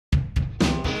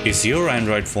Is your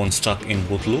Android phone stuck in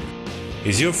boot loop?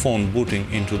 Is your phone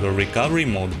booting into the recovery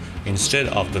mode instead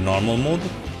of the normal mode?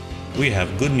 We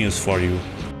have good news for you.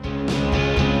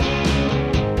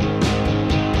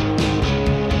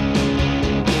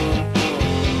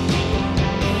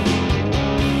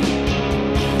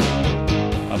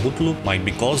 A boot loop might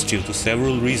be caused due to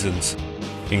several reasons,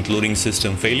 including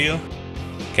system failure,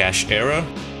 cache error,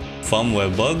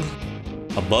 firmware bug,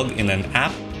 a bug in an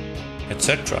app,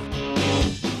 etc.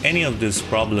 Any of these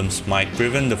problems might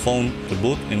prevent the phone to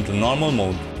boot into normal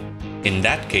mode. In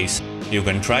that case, you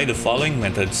can try the following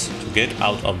methods to get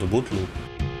out of the boot loop.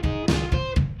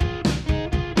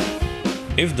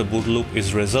 If the boot loop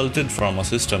is resulted from a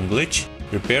system glitch,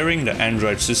 repairing the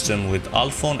Android system with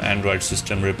UltFone Android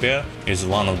System Repair is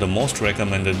one of the most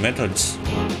recommended methods.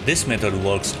 This method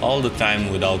works all the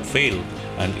time without fail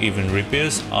and even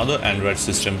repairs other Android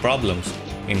system problems,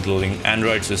 including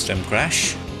Android system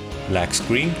crash, black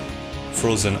screen,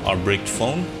 frozen or bricked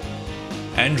phone,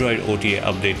 Android OTA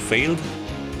update failed,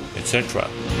 etc.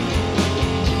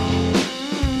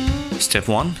 Step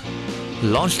 1.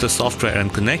 Launch the software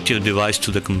and connect your device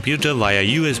to the computer via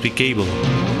USB cable.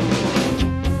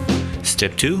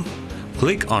 Step 2.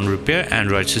 Click on Repair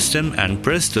Android System and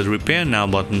press the Repair Now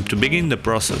button to begin the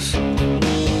process.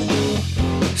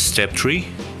 Step 3.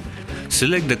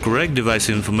 Select the correct device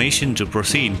information to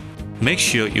proceed. Make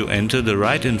sure you enter the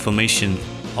right information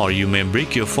or you may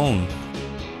break your phone.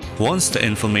 Once the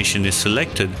information is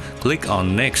selected, click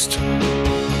on Next.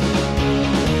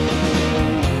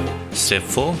 Step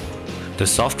 4. The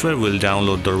software will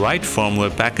download the right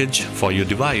firmware package for your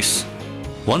device.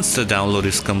 Once the download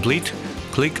is complete,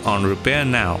 click on Repair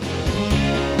Now.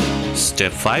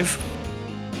 Step 5.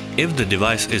 If the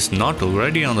device is not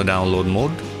already on the download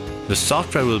mode, the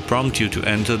software will prompt you to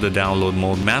enter the download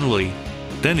mode manually.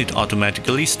 Then it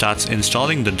automatically starts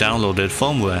installing the downloaded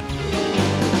firmware.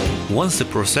 Once the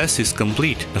process is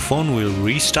complete, the phone will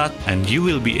restart and you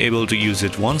will be able to use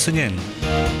it once again.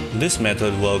 This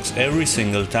method works every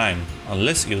single time,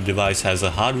 unless your device has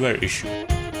a hardware issue.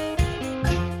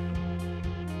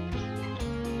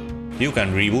 You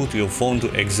can reboot your phone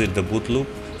to exit the boot loop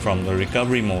from the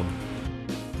recovery mode.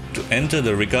 To enter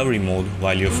the recovery mode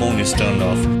while your phone is turned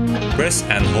off, press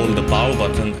and hold the power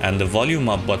button and the volume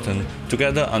up button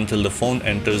together until the phone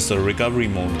enters the recovery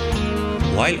mode.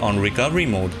 While on recovery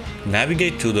mode,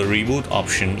 navigate to the reboot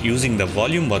option using the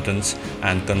volume buttons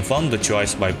and confirm the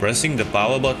choice by pressing the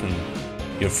power button.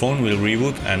 Your phone will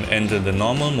reboot and enter the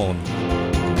normal mode.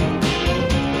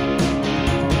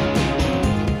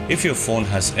 If your phone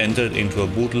has entered into a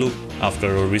boot loop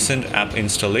after a recent app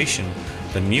installation,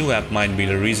 the new app might be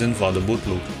the reason for the boot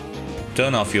loop.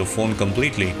 Turn off your phone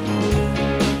completely.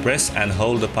 Press and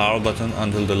hold the power button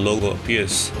until the logo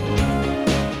appears.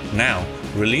 Now,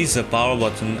 release the power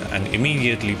button and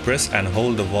immediately press and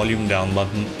hold the volume down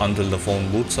button until the phone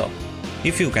boots up.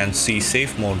 If you can see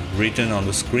safe mode written on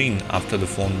the screen after the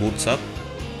phone boots up,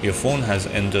 your phone has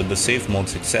entered the safe mode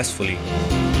successfully.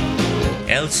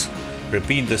 Else,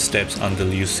 repeat the steps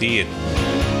until you see it.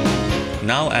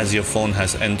 Now as your phone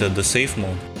has entered the safe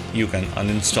mode, you can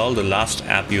uninstall the last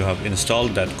app you have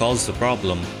installed that caused the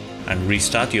problem and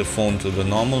restart your phone to the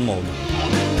normal mode.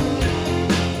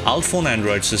 UltFone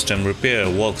Android System Repair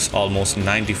works almost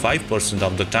 95%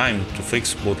 of the time to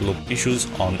fix boot loop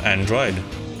issues on Android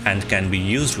and can be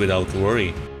used without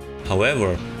worry.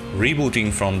 However,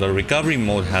 rebooting from the recovery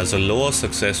mode has a lower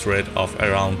success rate of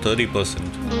around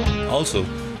 30%. Also,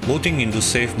 booting into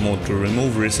safe mode to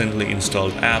remove recently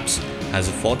installed apps has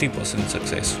a 40%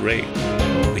 success rate,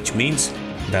 which means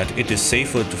that it is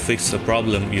safer to fix the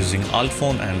problem using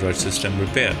UltFone Android System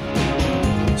Repair.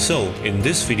 So, in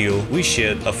this video, we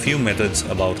shared a few methods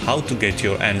about how to get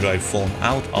your Android phone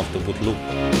out of the boot loop.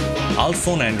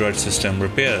 UltFone Android System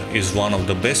Repair is one of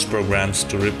the best programs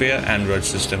to repair Android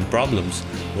system problems,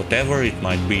 whatever it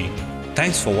might be.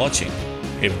 Thanks for watching.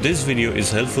 If this video is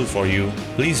helpful for you,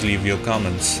 please leave your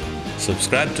comments.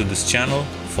 Subscribe to this channel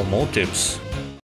for more tips.